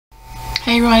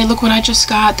Hey everybody, look what I just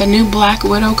got. The new Black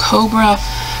Widow Cobra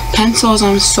pencils.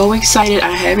 I'm so excited.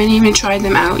 I haven't even tried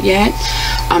them out yet.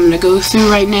 I'm going to go through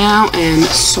right now and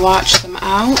swatch them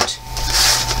out.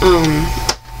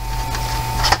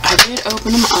 I did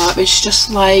open them up. It's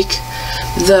just like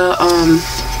the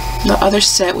other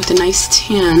set with a nice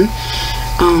tin.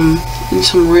 And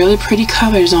some really pretty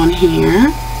colors on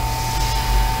here.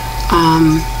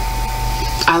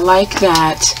 I like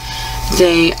that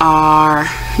they are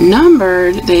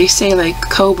numbered. They say like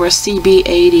Cobra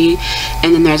CB80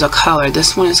 and then there's a color.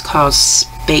 This one is called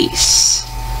Space.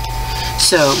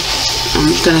 So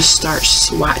I'm gonna start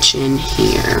swatching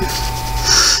here.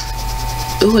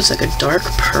 Ooh, it's like a dark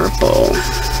purple.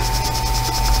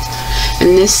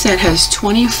 And this set has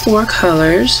 24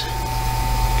 colors.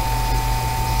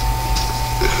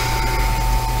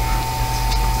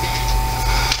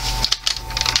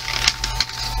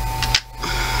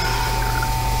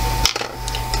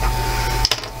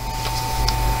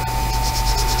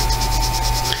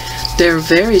 They're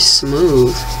very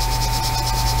smooth.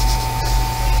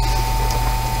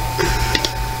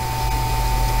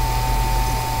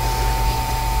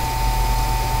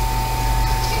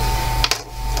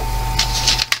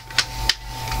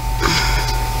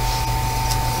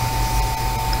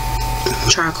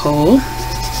 Charcoal.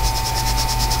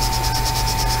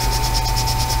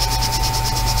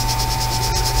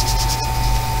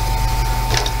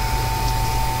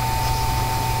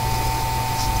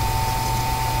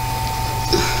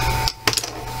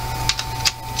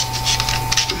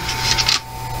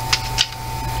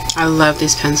 I love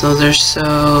these pencils. They're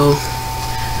so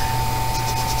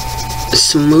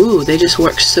smooth. They just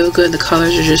work so good. The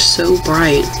colors are just so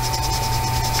bright.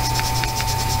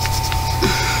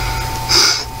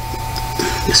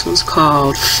 This one's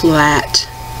called Flat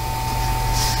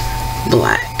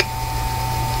Black.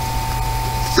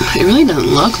 It really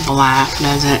doesn't look black,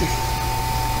 does it?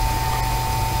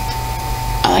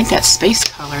 I like that space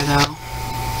color though.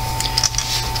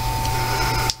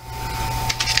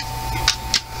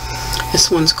 This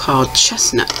one's called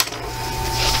Chestnut.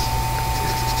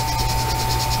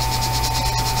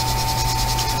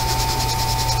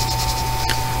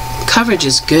 Coverage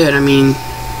is good. I mean,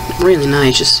 really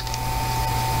nice. Just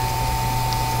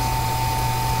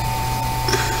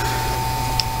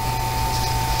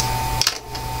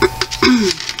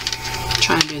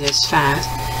trying to do this fast.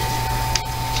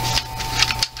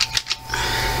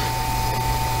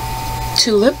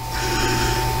 Tulip.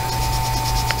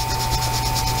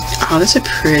 Oh, that's a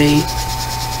pretty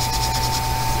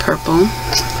purple.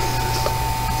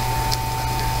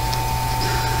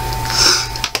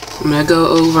 I'm going to go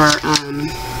over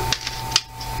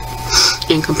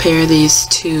and compare these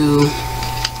to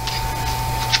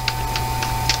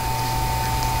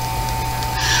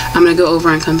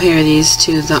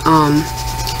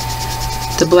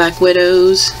the Black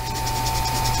Widows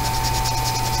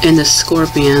and the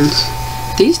Scorpions.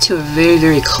 These two are very,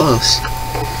 very close.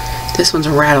 This one's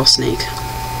a rattlesnake.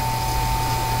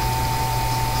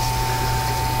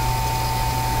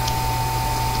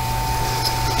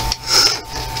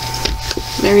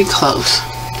 Very close.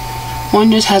 One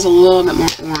just has a little bit more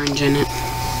orange in it.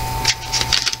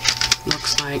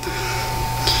 Looks like.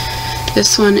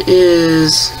 This one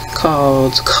is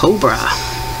called Cobra.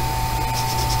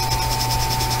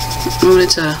 Oh,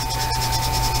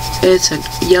 it's a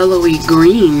yellowy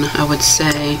green, I would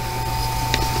say.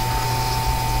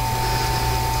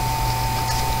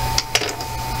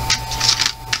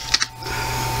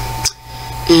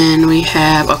 And we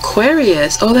have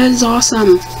Aquarius. Oh, that is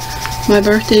awesome. My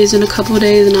birthday is in a couple of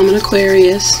days and I'm an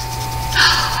Aquarius.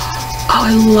 Oh,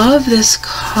 I love this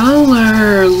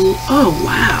color. Oh,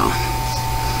 wow.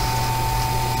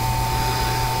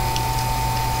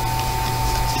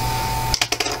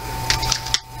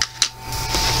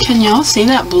 Can y'all see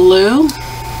that blue?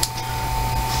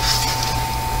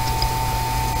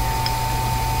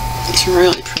 It's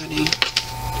really pretty.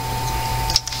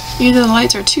 Either the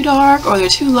lights are too dark or they're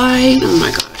too light. Oh my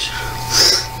gosh.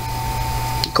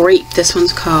 Grape. This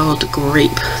one's called Grape.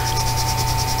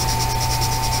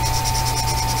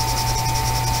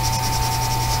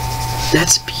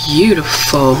 That's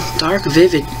beautiful. Dark,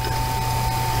 vivid.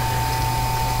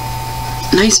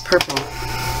 Nice purple.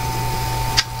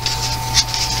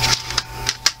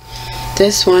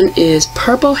 This one is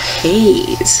Purple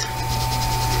Haze.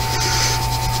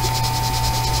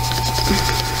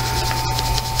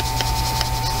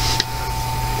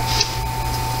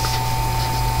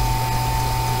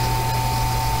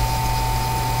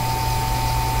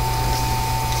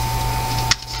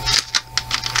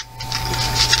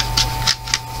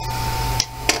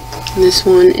 This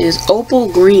one is Opal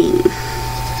Green.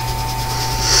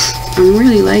 I'm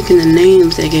really liking the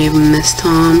names they gave him this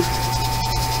time.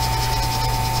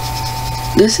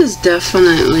 This is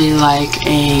definitely like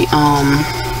a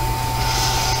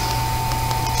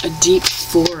deep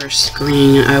forest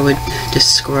green, I would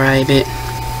describe it.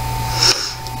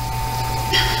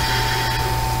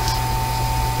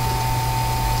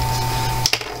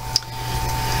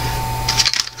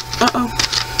 Uh-oh.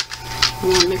 I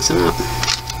want to mix them up.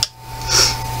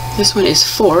 This one is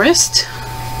forest.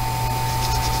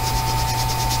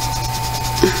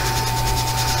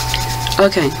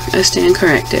 Okay, I stand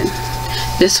corrected.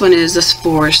 This one is this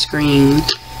forest green,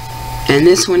 and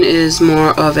this one is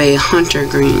more of a hunter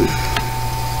green.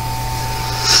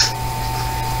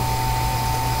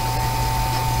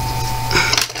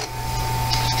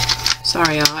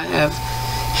 Sorry y'all, I have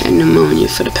had pneumonia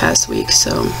for the past week,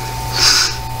 so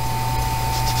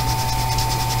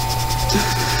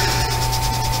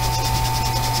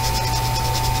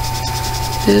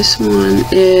this one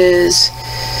is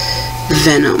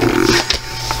Venom.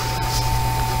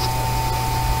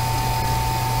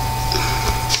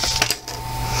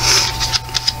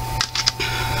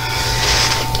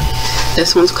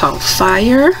 This one's called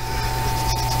Fire.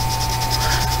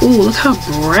 Ooh, look how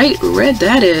bright red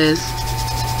that is.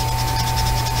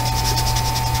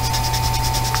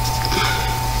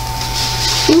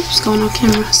 Oops, going off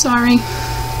camera, sorry.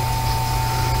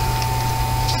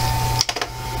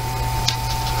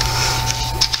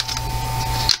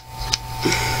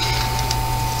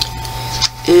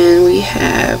 And we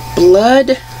have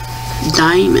Blood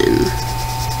Diamond.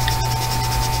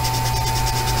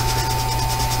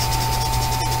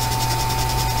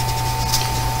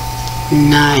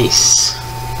 Nice.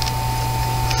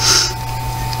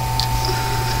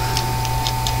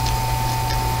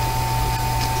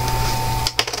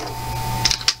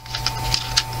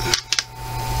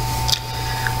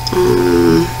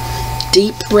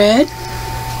 Deep red.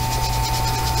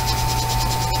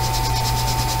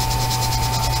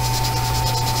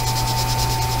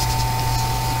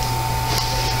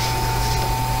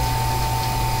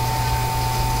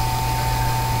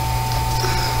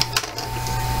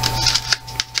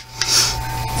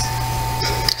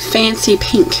 Fancy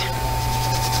pink.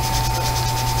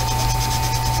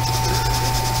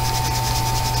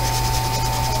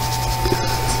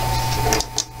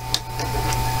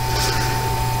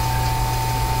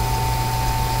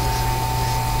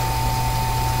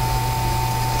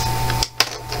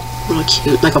 Real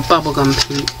cute, like a bubblegum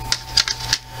pink.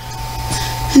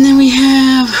 And then we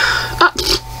have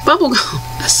bubblegum.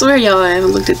 I swear y'all, I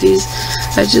haven't looked at these.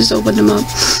 I just opened them up.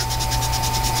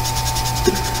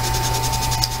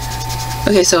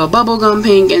 Okay, so a bubblegum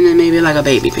pink and then maybe like a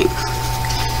baby pink.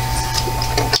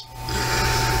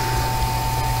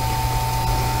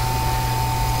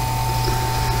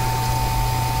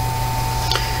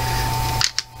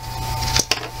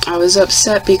 I was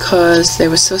upset because they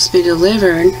were supposed to be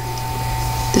delivered.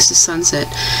 This is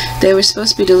sunset. They were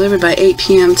supposed to be delivered by 8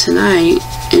 p.m. tonight,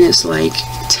 and it's like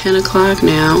 10 o'clock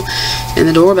now, and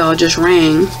the doorbell just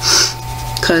rang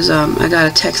because I got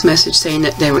a text message saying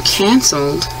that they were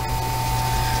canceled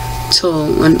till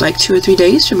like 2 or 3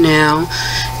 days from now.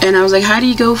 And I was like, how do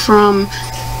you go from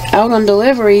out on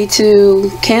delivery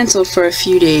to canceled for a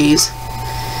few days?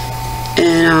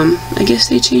 And I guess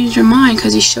they changed their mind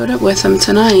because he showed up with them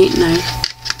tonight, and I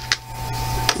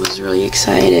was really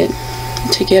excited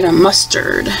to get a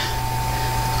mustard.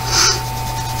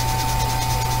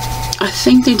 I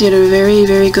think they did a very,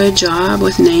 very good job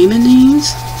with naming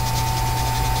these.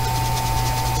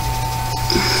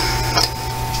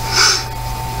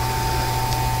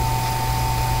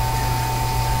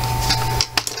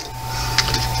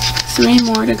 Three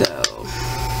more to go.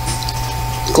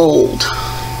 Gold.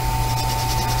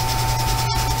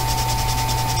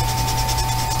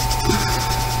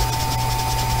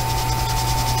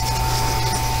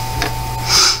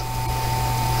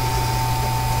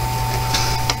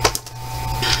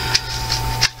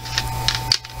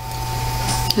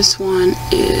 This one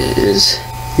is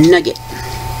Nugget.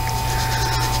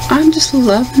 I'm just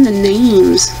loving the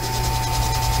names.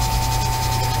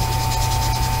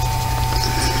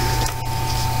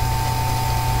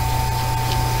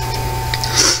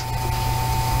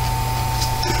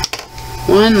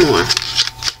 One more.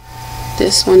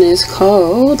 This one is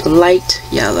called Light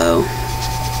Yellow.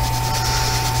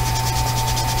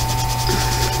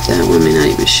 That one may not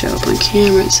even show up on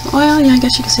camera. Oh, well, yeah, I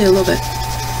guess you can see it a little bit.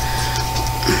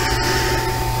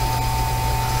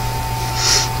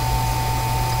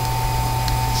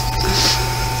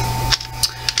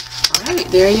 Alright,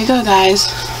 there you go, guys.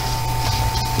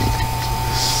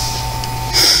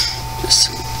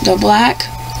 The Black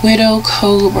Widow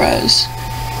Cobras.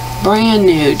 Brand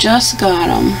new. Just got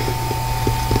them.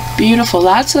 Beautiful.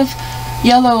 Lots of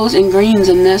yellows and greens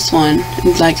in this one.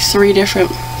 Like 3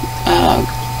 different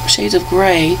shades of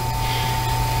gray.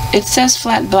 It says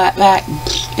flat black.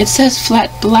 It says flat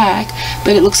black,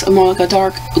 but it looks more like a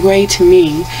dark gray to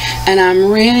me. And I'm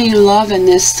really loving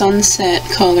this sunset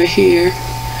color here.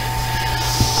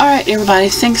 Alright everybody,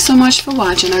 thanks so much for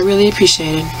watching. I really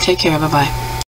appreciate it. Take care. Bye-bye.